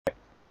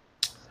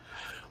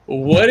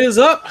What is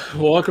up?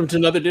 Welcome to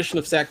another edition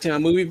of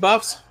Sacktown Movie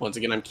Buffs. Once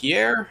again, I'm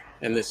Kier,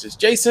 and this is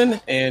Jason,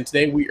 and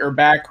today we are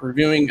back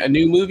reviewing a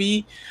new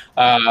movie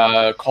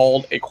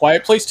called A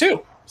Quiet Place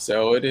 2.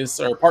 So it is,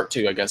 or part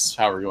 2, I guess,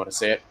 however you want to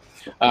say it.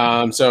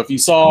 So if you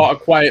saw A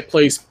Quiet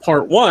Place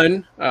Part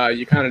 1,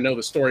 you kind of know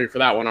the story for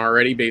that one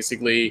already.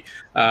 Basically,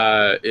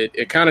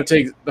 it kind of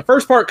takes, the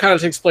first part kind of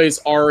takes place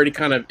already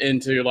kind of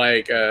into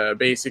like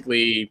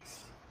basically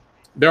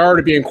they're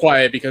already being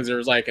quiet because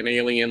there's like an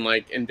alien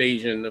like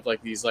invasion of like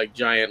these like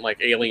giant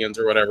like aliens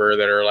or whatever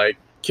that are like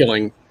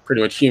killing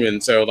pretty much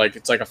humans. So like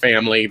it's like a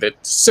family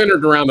that's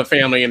centered around the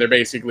family, and they're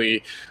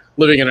basically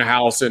living in a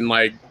house and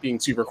like being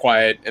super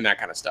quiet and that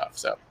kind of stuff.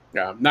 So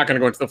I'm not going to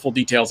go into the full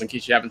details in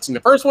case you haven't seen the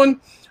first one,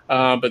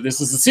 but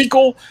this is the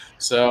sequel.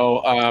 So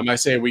I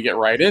say we get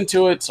right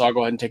into it. So I'll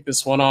go ahead and take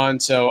this one on.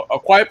 So A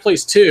Quiet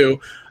Place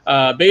 2,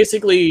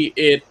 basically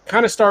it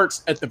kind of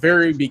starts at the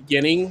very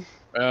beginning.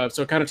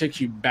 So it kind of takes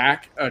you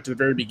back to the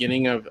very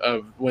beginning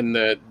of when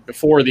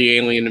before the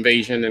alien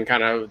invasion and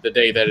kind of the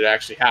day that it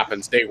actually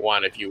happens, day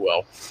one, if you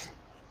will.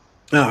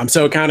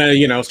 So it kind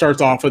of,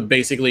 starts off with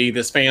basically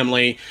this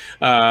family,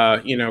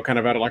 kind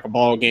of at like a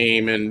ball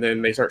game, and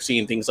then they start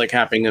seeing things like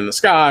happening in the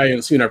sky,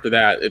 and soon after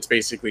that, it's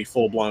basically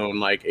full blown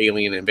like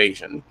alien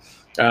invasion.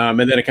 And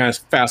then it kind of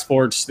fast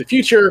forwards to the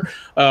future,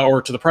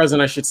 or to the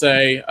present, I should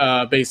say,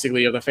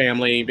 basically of the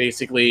family,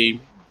 basically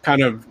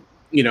kind of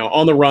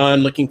on the run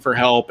looking for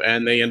help,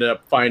 and they ended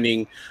up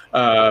finding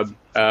kind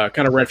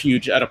of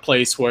refuge at a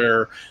place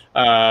where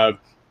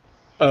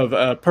of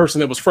a person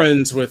that was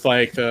friends with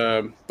like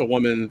the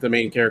woman, the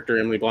main character,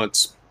 Emily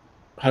Blunt's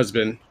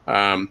husband.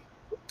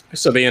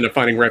 So they end up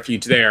finding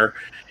refuge there.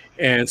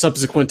 And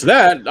subsequent to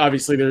that,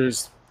 obviously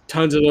there's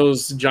tons of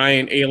those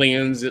giant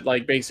aliens that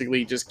like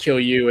basically just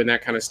kill you and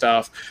that kind of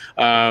stuff.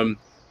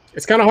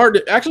 It's kind of hard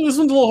to, actually, this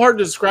one's a little hard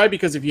to describe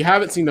because if you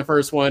haven't seen the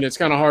first one, it's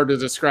kind of hard to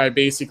describe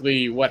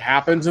basically what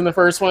happens in the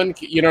first one.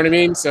 You know what I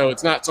mean? So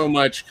it's not so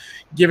much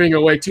giving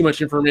away too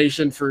much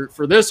information for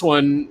this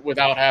one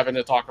without having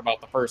to talk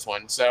about the first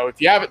one. So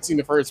if you haven't seen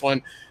the first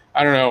one,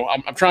 I don't know.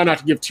 I'm trying not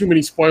to give too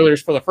many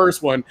spoilers for the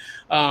first one.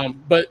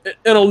 But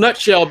in a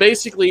nutshell,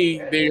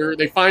 basically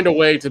they find a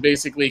way to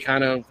basically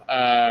kind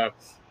of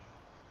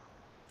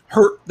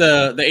hurt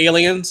the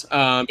aliens,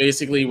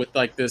 basically with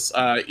like this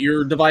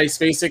ear device,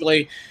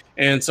 basically.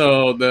 And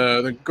so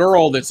the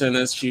girl that's in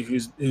this,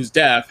 who's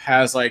deaf,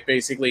 has like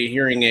basically a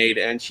hearing aid,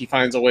 and she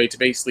finds a way to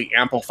basically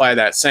amplify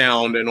that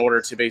sound in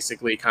order to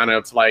basically kind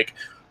of like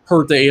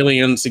hurt the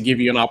aliens to give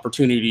you an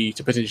opportunity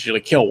to potentially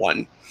kill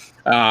one.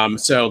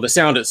 So the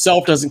sound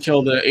itself doesn't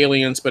kill the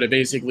aliens, but it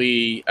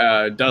basically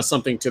does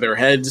something to their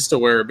heads to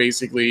where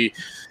basically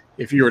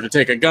if you were to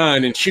take a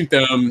gun and shoot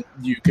them,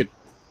 you could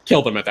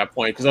kill them at that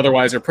point, because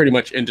otherwise they're pretty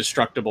much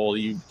indestructible.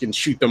 You can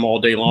shoot them all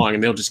day long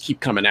and they'll just keep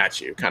coming at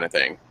you, kind of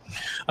thing.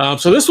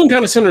 So this one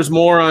kind of centers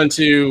more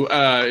onto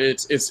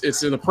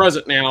it's in the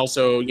present now.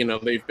 So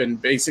they've been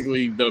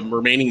basically the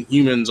remaining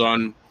humans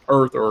on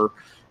Earth, or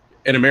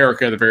in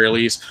America at the very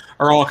least,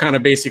 are all kind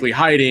of basically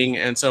hiding.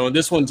 And so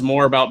this one's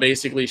more about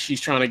basically she's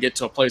trying to get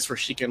to a place where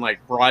she can like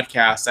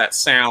broadcast that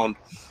sound,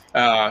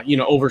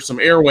 over some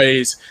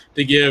airways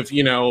to give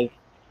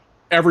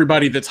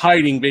everybody that's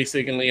hiding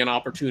basically an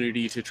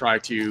opportunity to try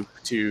to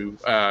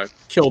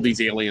kill these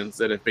aliens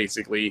that have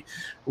basically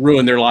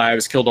ruined their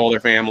lives, killed all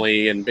their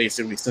family, and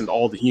basically send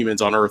all the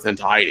humans on Earth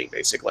into hiding,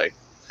 basically.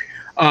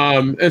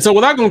 And so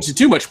without going into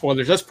too much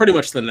spoilers, that's pretty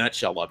much the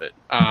nutshell of it.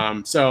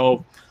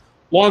 So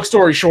long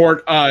story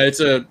short, it's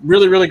a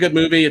really, really good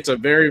movie. It's a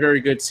very,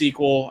 very good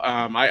sequel.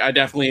 I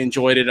definitely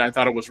enjoyed it. I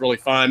thought it was really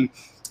fun.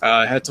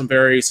 It had some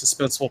very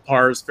suspenseful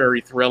parts,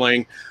 very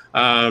thrilling.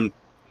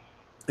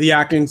 The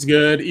acting's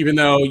good, even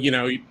though,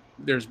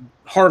 there's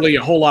hardly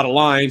a whole lot of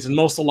lines, and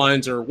most of the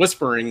lines are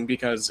whispering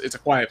because it's a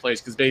quiet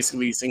place, because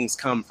basically these things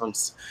come from,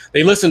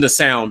 they listen to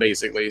sound,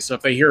 basically. So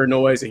if they hear a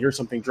noise, they hear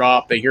something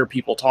drop, they hear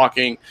people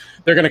talking,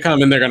 they're going to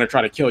come and they're going to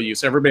try to kill you.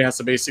 So everybody has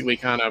to basically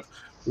kind of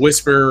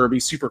whisper or be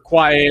super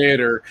quiet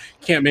or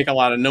can't make a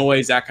lot of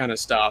noise, that kind of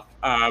stuff.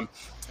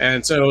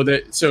 And so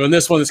in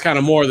this one, it's kind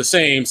of more of the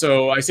same.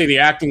 So I say the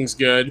acting's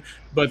good,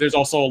 but there's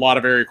also a lot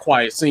of very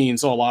quiet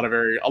scenes, so a lot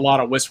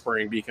of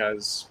whispering,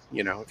 because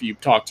if you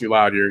talk too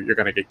loud, you're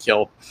going to get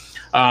killed.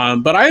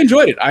 But I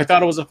enjoyed it. I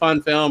thought it was a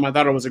fun film. I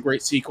thought it was a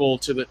great sequel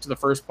to the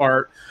first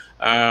part.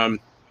 I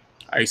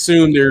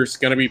assume there's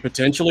going to be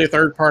potentially a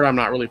third part. I'm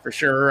not really for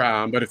sure,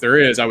 but if there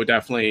is, I would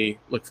definitely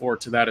look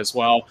forward to that as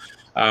well.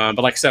 But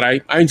like I said,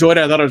 I enjoyed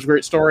it. I thought it was a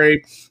great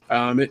story.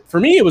 For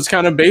me, it was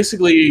kind of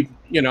basically,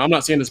 I'm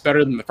not saying it's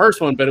better than the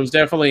first one, but it was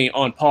definitely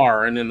on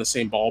par and in the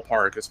same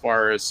ballpark as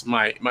far as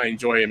my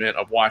enjoyment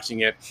of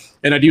watching it.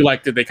 And I do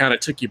like that they kind of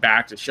took you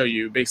back to show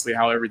you basically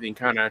how everything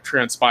kind of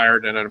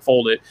transpired and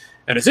unfolded.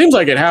 And it seems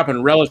like it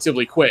happened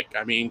relatively quick.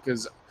 I mean,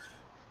 because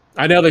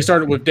I know they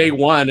started with day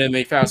one and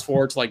they fast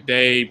forward to like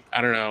day,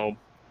 I don't know,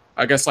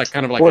 I guess like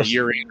kind of like a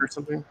year in or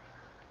something.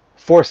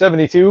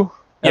 472?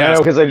 Yeah, I know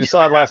because I just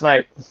saw it last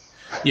night.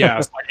 Yeah,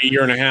 it's like a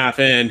year and a half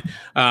in.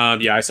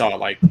 Yeah, I saw it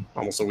like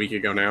almost a week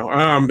ago now.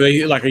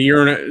 Like a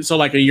year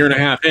and a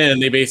half in,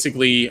 they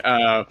basically,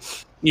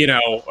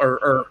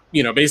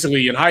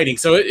 basically in hiding.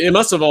 So it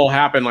must have all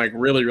happened like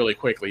really, really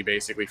quickly,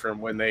 basically from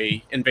when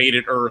they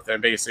invaded Earth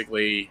and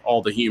basically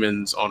all the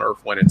humans on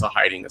Earth went into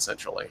hiding,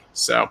 essentially.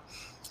 So,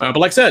 but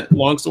like I said,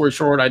 long story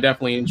short, I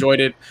definitely enjoyed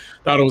it.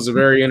 Thought it was a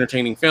very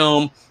entertaining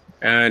film.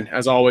 And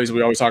as always,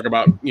 we always talk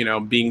about,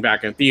 being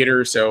back in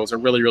theaters. So it's a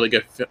really, really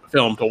good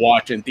film to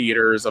watch in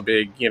theaters. A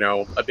big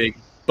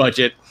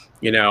budget,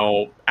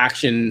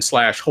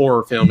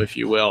 action/horror film, if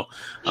you will.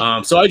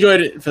 So I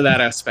enjoyed it for that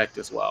aspect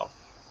as well.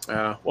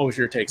 What was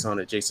your takes on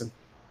it, Jason?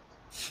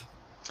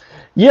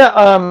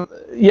 Yeah,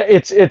 you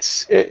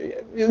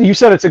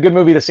said it's a good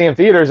movie to see in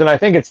theaters, and I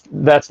think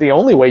that's the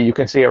only way you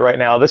can see it right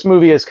now. This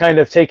movie is kind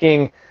of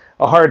taking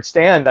a hard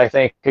stand, I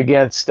think,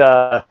 against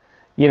the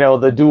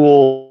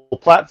dual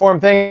platform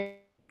thing,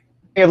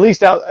 at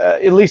least out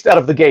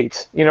of the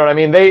gate. You know what I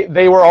mean?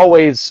 They were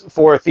always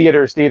for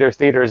theaters in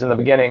the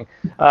beginning.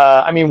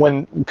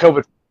 When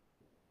COVID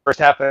first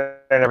happened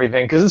and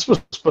everything, because this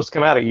was supposed to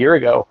come out a year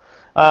ago.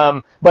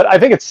 But I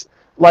think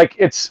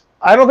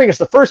I don't think it's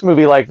the first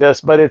movie like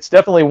this, but it's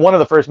definitely one of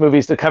the first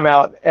movies to come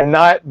out and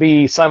not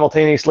be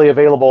simultaneously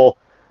available,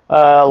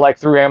 like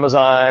through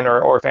Amazon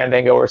or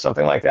Fandango or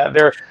something like that.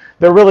 They're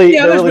really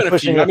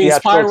pushing the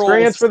theatrical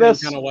experience for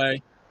this. Kind of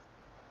way.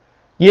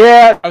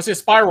 Yeah, I would say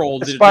Spiral.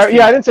 I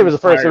didn't say it was the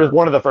first. It was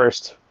one of the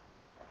first.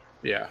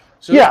 Yeah.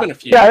 So there's been a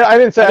few. Yeah, I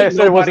didn't say I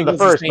said it wasn't the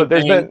first, but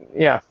there's been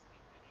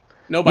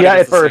Nobody. Yeah,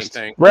 at first.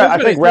 I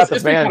think Wrath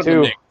of Man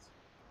too.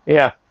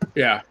 Yeah.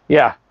 But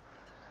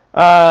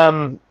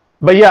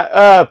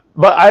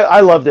I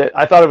loved it.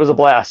 I thought it was a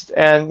blast,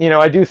 and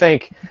I do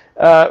think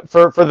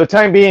for the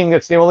time being,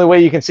 it's the only way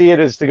you can see it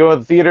is to go to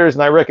the theaters,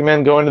 and I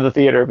recommend going to the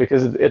theater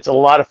because it's a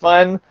lot of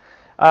fun.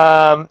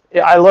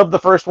 I love the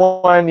first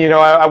one.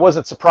 I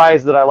wasn't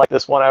surprised that I liked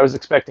this one. I was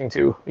expecting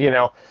to,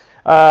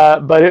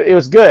 but it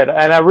was good.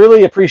 And I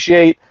really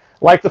appreciate,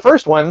 like the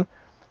first one,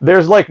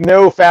 there's like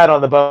no fat on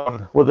the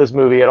bone with this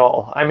movie at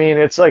all. I mean,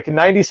 it's like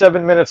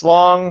 97 minutes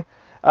long.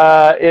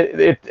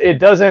 It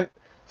doesn't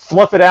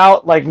fluff it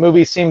out like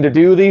movies seem to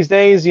do these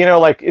days.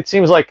 Like it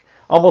seems like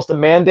almost a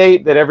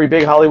mandate that every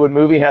big Hollywood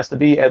movie has to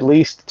be at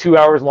least 2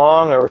 hours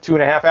long or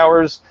 2.5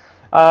 hours.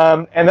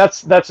 And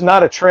that's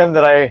not a trend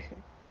that I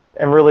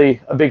am really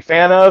a big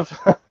fan of,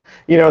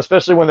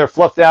 especially when they're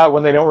fluffed out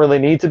when they don't really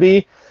need to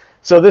be.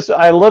 So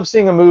I love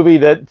seeing a movie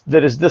that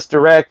is this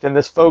direct and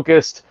this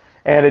focused,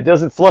 and it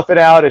doesn't fluff it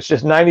out. It's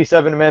just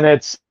 97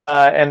 minutes,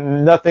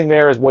 and nothing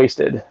there is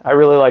wasted. I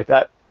really like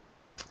that.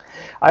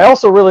 I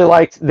also really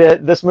liked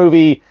that this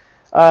movie,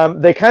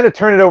 they kind of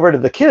turn it over to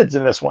the kids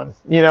in this one.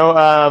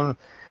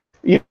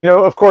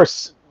 Of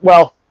course,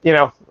 well,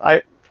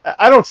 I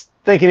don't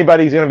think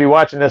anybody's going to be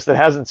watching this that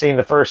hasn't seen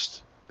the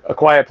first A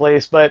Quiet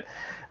Place, but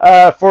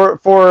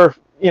for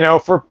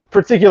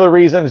particular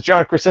reasons,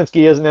 John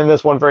Krasinski isn't in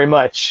this one very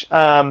much.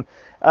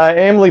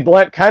 Emily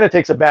Blunt kind of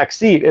takes a back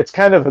seat. It's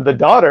kind of the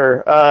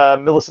daughter,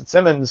 Millicent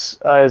Simmons,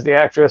 is the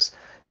actress.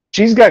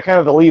 She's got kind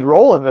of the lead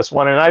role in this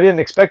one, and I didn't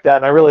expect that,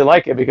 and I really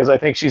like it because I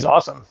think she's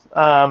awesome.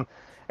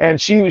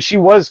 And she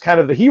was kind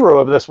of the hero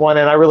of this one,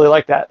 and I really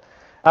like that.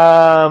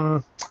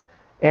 And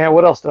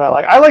what else did I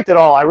like? I liked it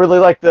all. I really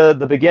liked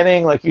the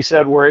beginning, like you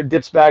said, where it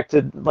dips back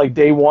to like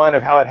day one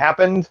of how it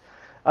happened.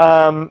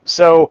 And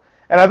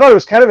I thought it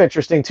was kind of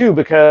interesting too,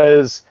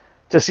 because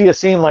to see a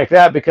scene like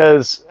that,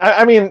 because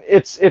I mean,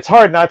 it's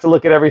hard not to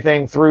look at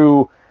everything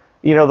through,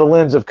 the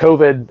lens of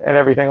COVID and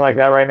everything like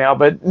that right now.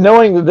 But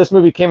knowing that this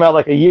movie came out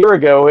like a year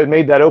ago, it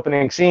made that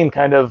opening scene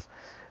kind of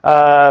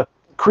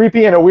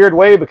creepy in a weird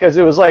way, because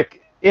it was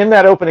like in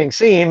that opening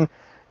scene,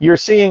 you're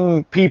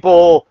seeing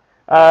people,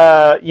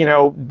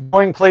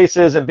 going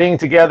places and being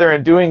together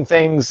and doing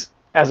things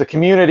as a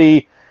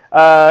community.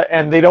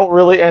 And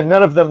and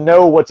none of them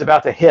know what's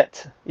about to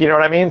hit. You know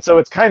what I mean? So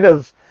it's kind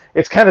of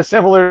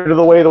similar to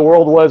the way the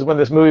world was when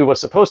this movie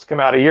was supposed to come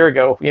out a year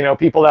ago.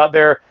 People out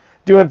there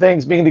doing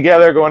things, being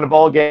together, going to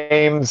ball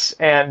games,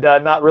 and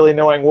not really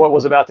knowing what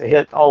was about to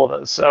hit all of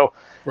us. So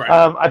right.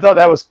 I thought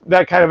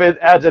that kind of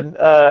adds an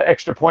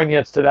extra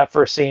poignance to that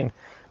first scene.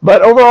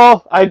 But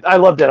overall, I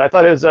loved it. I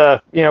thought it was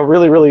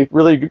really, really,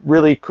 really,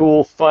 really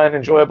cool, fun,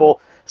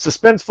 enjoyable,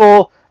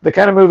 suspenseful. The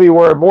kind of movie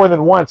where more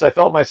than once I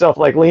felt myself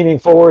like leaning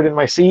forward in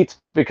my seat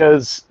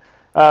because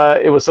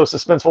it was so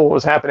suspenseful what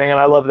was happening, and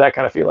I love that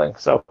kind of feeling.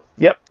 So,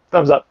 yep,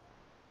 thumbs up.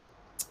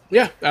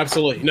 Yeah,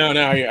 absolutely. No,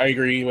 I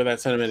agree with that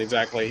sentiment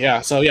exactly.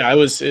 Yeah, so yeah,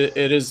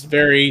 it is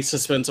very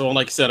suspenseful, and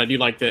like you said, I do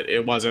like that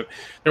there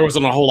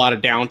wasn't a whole lot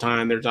of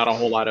downtime. There's not a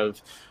whole lot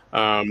of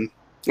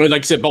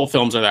like you said, both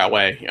films are that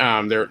way.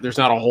 There's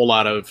not a whole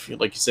lot of,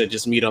 like you said,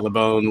 just meat on the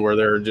bone where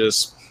they're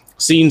just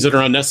scenes that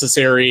are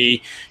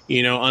unnecessary,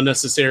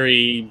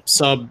 unnecessary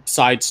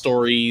side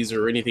stories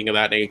or anything of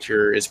that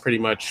nature. Is pretty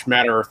much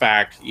matter of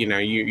fact.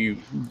 You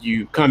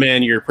come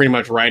in, you're pretty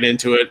much right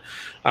into it.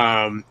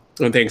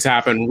 When things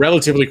happen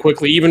relatively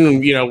quickly,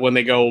 even when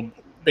they go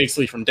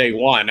basically from day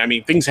one. I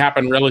mean, things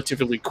happen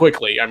relatively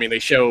quickly. I mean, they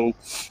show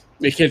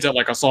the kids at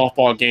like a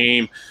softball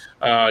game,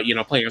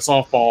 playing a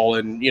softball,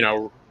 and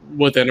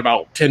within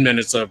about 10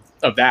 minutes of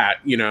that,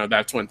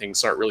 that's when things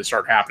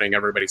start happening.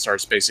 Everybody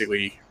starts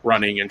basically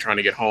running and trying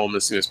to get home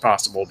as soon as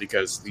possible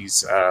because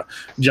these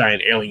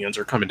giant aliens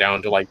are coming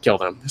down to like kill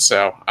them.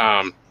 So,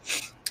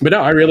 but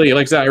no, I really,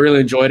 like I said, I really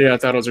enjoyed it. I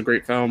thought it was a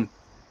great film.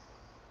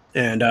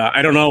 And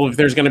I don't know if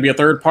there's going to be a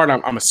third part.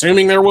 I'm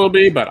assuming there will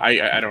be, but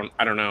I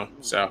don't know.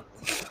 So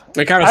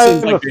it kind of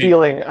seems like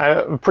feeling.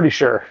 I'm pretty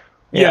sure.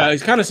 Yeah,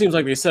 it kind of seems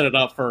like they set it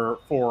up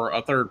for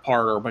a third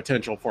part or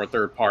potential for a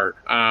third part.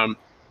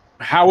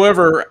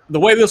 However, the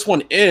way this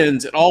one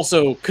ends, it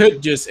also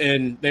could just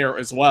end there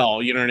as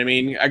well. You know what I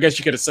mean? I guess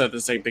you could have said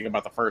the same thing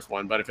about the first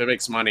one, but if it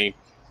makes money,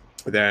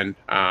 then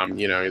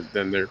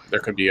then there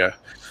could be like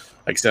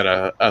I said,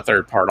 a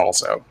third part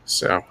also.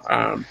 So.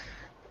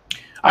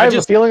 I have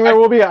a feeling there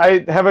will be.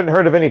 I haven't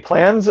heard of any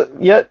plans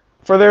yet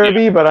for there to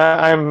be, but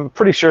I'm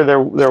pretty sure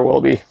there will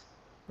be.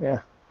 Yeah.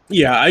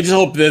 Yeah, I just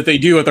hope that they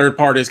do a third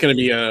part. It's going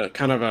to be a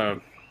kind of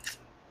a.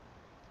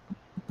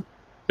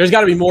 There's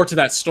got to be more to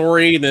that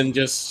story than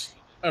just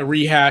a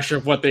rehash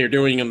of what they're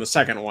doing in the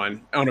second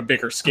one on a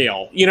bigger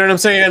scale. You know what I'm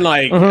saying?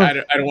 Like,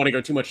 I don't want to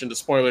go too much into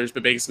spoilers,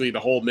 but basically the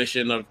whole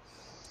mission of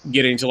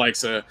getting to like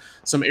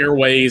some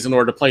airways in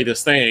order to play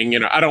this thing.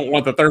 I don't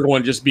want the third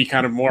one just be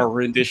kind of more a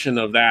rendition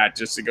of that,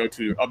 just to go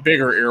to a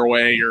bigger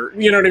airway or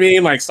you know what I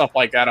mean, like stuff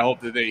like that. I hope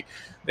that they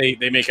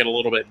make it a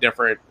little bit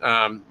different.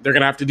 They're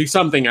gonna have to do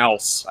something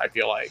else, I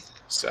feel like.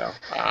 So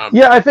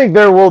yeah, I think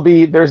there will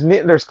be.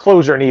 There's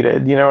closure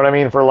needed. You know what I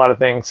mean, for a lot of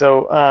things.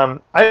 So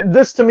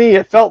this to me,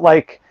 it felt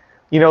like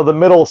the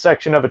middle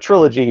section of a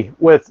trilogy,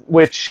 with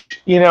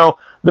which the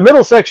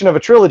middle section of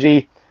a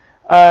trilogy.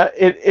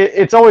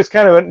 It's always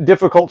kind of a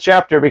difficult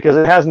chapter because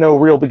it has no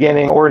real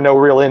beginning or no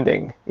real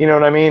ending. You know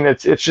what I mean?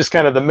 It's just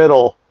kind of the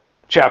middle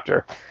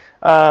chapter.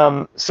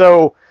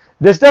 So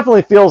this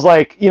definitely feels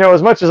like,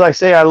 as much as I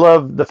say I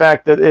love the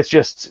fact that it's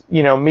just,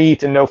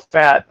 meat and no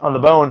fat on the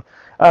bone,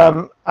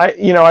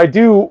 I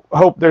do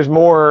hope there's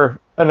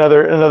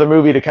another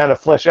movie to kind of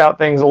flesh out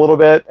things a little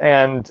bit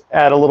and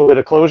add a little bit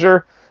of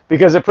closure,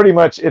 because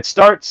it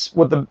starts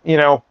with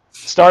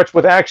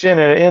action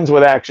and it ends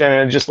with action,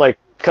 and it just like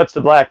cuts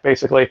to black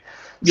basically.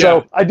 Yeah.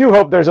 So I do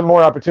hope there's a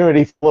more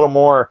opportunity for a little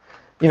more,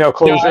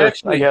 closure,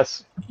 I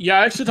guess.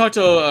 Yeah, I actually talked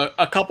to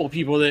a couple of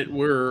people that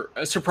were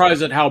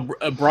surprised at how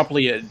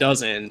abruptly it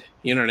does end.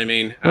 You know what I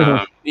mean?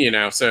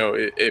 So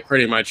it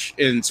pretty much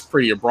ends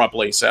pretty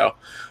abruptly. So,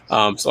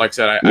 so like I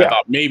said, I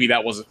thought maybe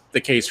that was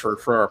the case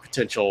for a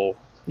potential,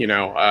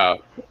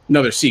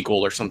 another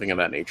sequel or something of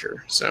that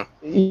nature. So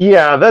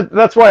yeah,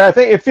 that's why I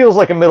think it feels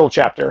like a middle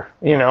chapter.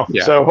 Yeah.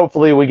 So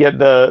hopefully we get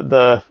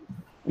the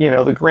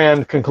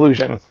grand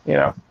conclusion.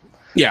 Yeah.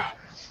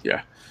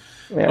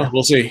 Well,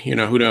 we'll see. Who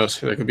knows?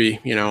 There could be,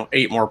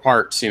 8 more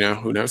parts.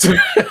 Who knows?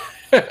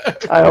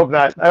 I hope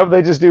not. I hope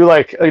they just do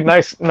like a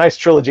nice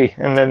trilogy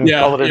and then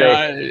call it a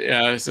day.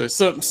 Yeah. So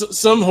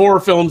some horror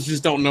films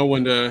just don't know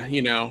when to,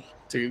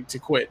 to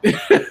quit.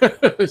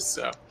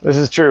 So this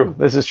is true.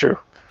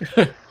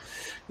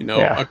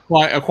 A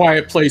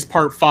Quiet Place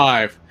Part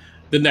 5,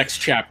 the next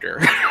chapter.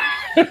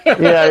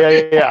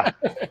 Yeah.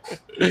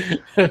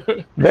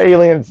 The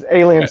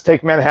aliens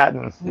take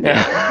Manhattan.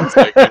 Yeah. It's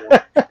like,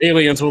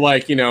 aliens with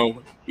like,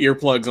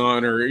 earplugs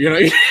on or,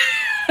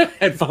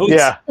 headphones.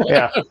 Yeah.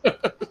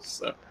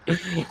 So,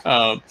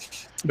 but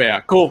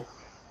yeah, cool.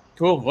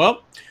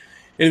 Well,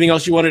 anything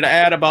else you wanted to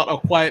add about A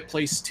Quiet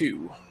Place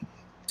 2?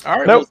 All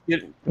right, nope.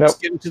 Let's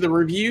get into the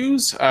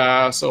reviews.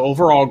 So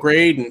overall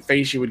grade and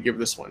face you would give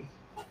this one.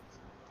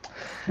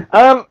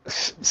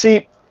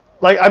 See,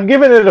 like I'm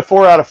giving it a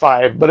 4 out of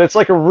 5, but it's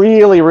like a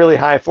really, really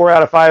high 4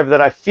 out of 5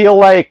 that I feel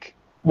like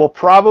will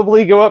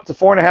probably go up to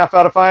 4.5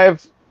 out of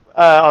 5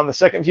 on the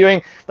second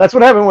viewing. That's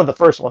what happened with the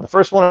first one. The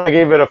first one I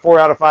gave it a 4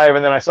 out of 5,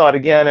 and then I saw it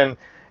again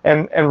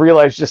and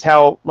realized just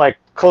how like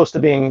close to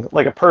being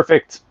like a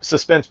perfect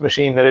suspense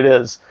machine that it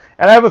is.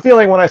 And I have a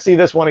feeling when I see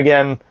this one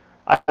again,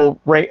 I'll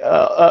rank,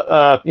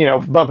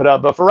 bump it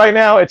up. But for right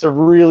now, it's a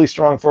really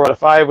strong 4 out of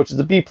 5, which is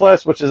a B+,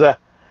 which is a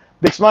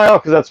big smile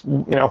because that's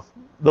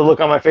the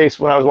look on my face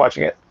when I was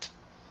watching it.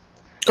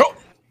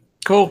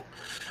 Cool.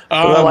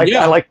 I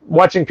like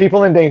watching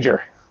people in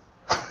danger.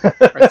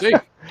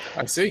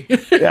 I see.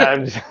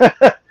 Yeah.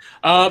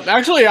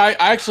 Actually, I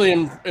actually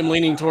am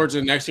leaning towards it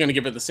and actually going to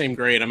give it the same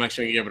grade. I'm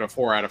actually going to give it a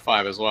 4 out of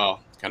 5 as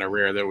well. It's kind of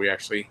rare that we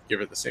actually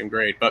give it the same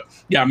grade. But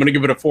yeah, I'm going to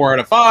give it a 4 out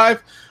of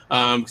 5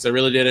 because I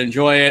really did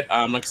enjoy it.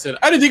 Like I said,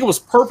 I didn't think it was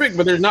perfect,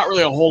 but there's not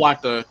really a whole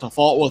lot to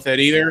fault with it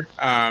either.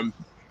 I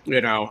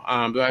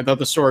thought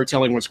the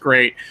storytelling was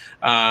great,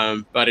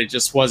 but it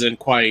just wasn't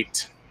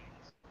quite.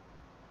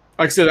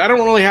 Like I said, I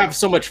don't really have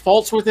so much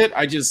faults with it.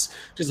 I just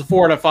a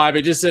 4 out of 5.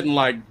 It just didn't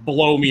like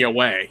blow me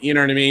away. You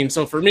know what I mean?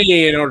 So for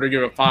me, in order to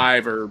give it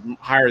 5 or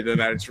higher than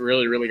that, it's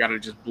really, really got to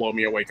just blow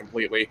me away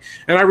completely.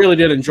 And I really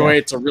did enjoy it.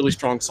 It's a really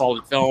strong,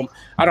 solid film.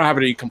 I don't have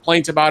any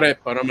complaints about it,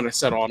 but I'm going to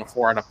settle on a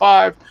 4 out of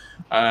 5.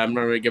 I'm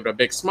going to give it a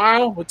big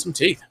smile with some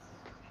teeth.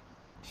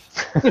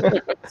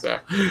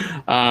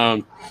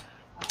 But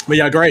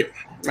yeah, great.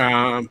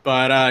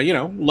 But you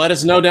know, let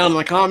us know down in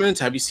the comments.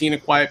 Have you seen A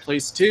Quiet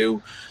Place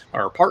 2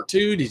 or Part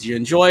 2? Did you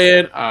enjoy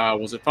it?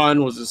 Was it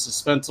fun? Was it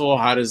suspenseful?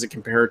 How does it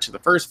compare to the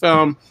first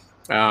film?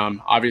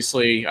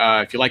 Obviously,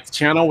 if you like the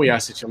channel, we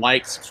ask that you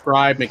like,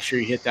 subscribe, make sure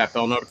you hit that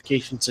bell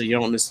notification so you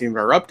don't miss any of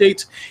our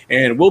updates.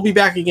 And we'll be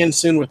back again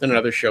soon with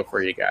another show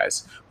for you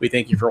guys. We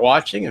thank you for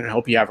watching and I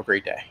hope you have a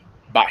great day.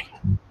 Bye.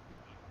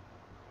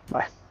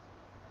 Bye.